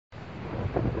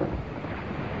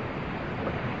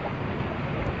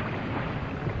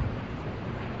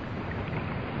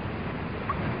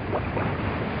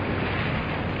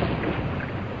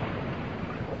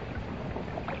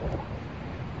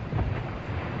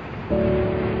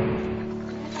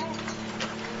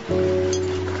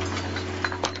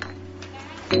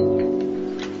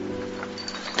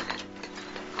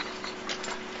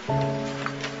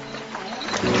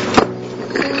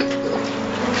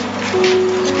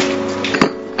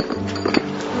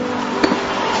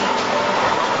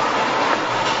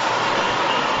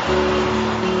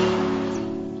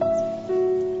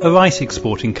A rice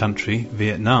exporting country,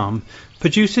 Vietnam,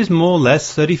 produces more or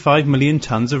less 35 million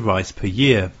tons of rice per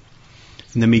year.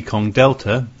 In the Mekong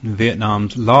Delta,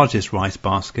 Vietnam's largest rice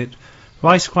basket,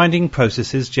 rice grinding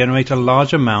processes generate a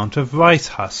large amount of rice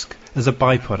husk as a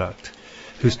byproduct,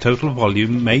 whose total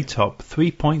volume may top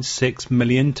 3.6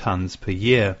 million tons per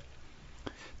year.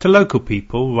 To local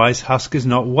people, rice husk is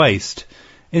not waste.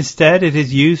 Instead, it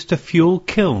is used to fuel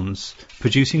kilns,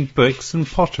 producing bricks and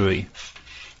pottery.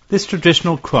 This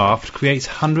traditional craft creates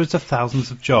hundreds of thousands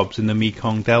of jobs in the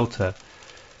Mekong Delta.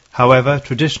 However,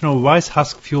 traditional rice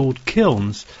husk-fueled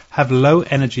kilns have low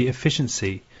energy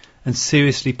efficiency and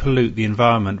seriously pollute the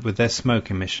environment with their smoke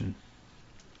emission.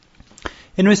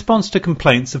 In response to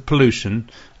complaints of pollution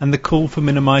and the call for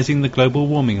minimizing the global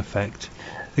warming effect,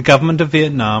 the government of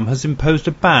Vietnam has imposed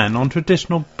a ban on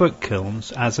traditional brick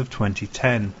kilns as of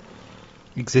 2010.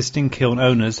 Existing kiln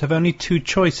owners have only two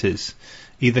choices: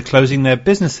 either closing their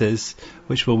businesses,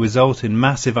 which will result in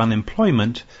massive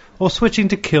unemployment, or switching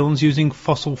to kilns using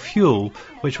fossil fuel,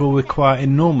 which will require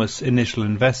enormous initial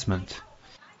investment.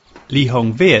 Lee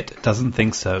Hong Viet doesn't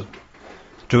think so.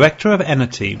 Director of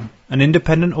Enerteam, an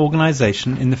independent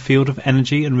organization in the field of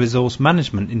energy and resource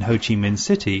management in Ho Chi Minh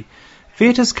City,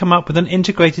 Viet has come up with an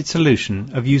integrated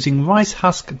solution of using rice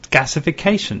husk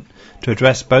gasification to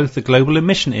address both the global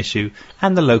emission issue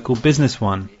and the local business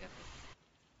one.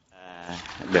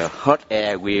 The hot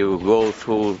air will go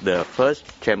through the first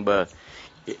chamber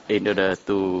in order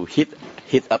to heat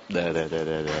up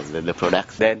the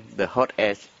products. Then the hot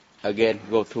air again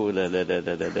go through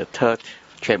the third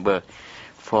chamber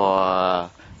for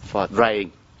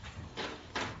drying.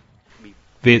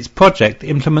 Viet's project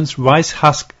implements rice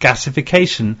husk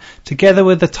gasification together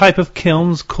with a type of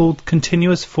kilns called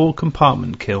continuous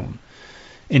four-compartment kiln.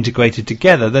 Integrated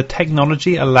together, the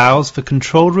technology allows for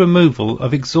controlled removal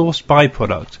of exhaust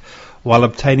byproduct while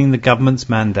obtaining the government's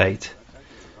mandate.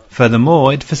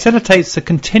 Furthermore, it facilitates the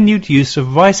continued use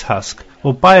of rice husk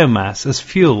or biomass as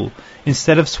fuel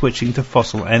instead of switching to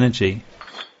fossil energy.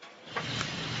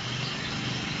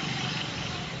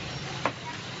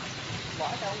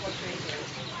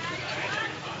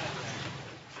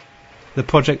 The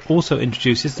project also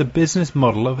introduces the business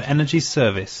model of energy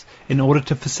service in order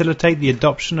to facilitate the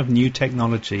adoption of new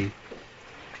technology.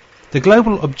 The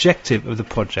global objective of the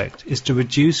project is to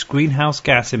reduce greenhouse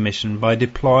gas emission by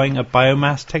deploying a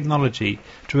biomass technology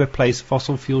to replace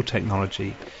fossil fuel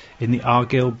technology in the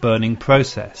argile burning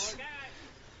process.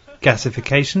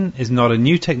 Gasification is not a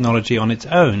new technology on its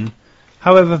own.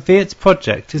 However, Viet's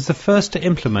project is the first to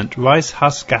implement rice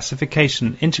husk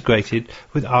gasification integrated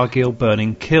with argile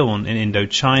burning kiln in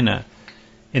Indochina.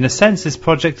 In a sense, this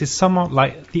project is somewhat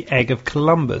like the egg of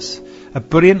Columbus, a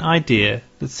brilliant idea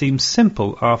that seems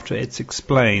simple after it's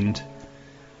explained.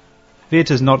 Viet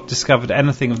has not discovered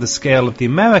anything of the scale of the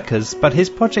Americas, but his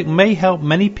project may help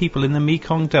many people in the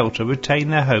Mekong Delta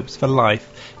retain their hopes for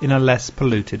life in a less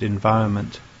polluted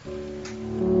environment.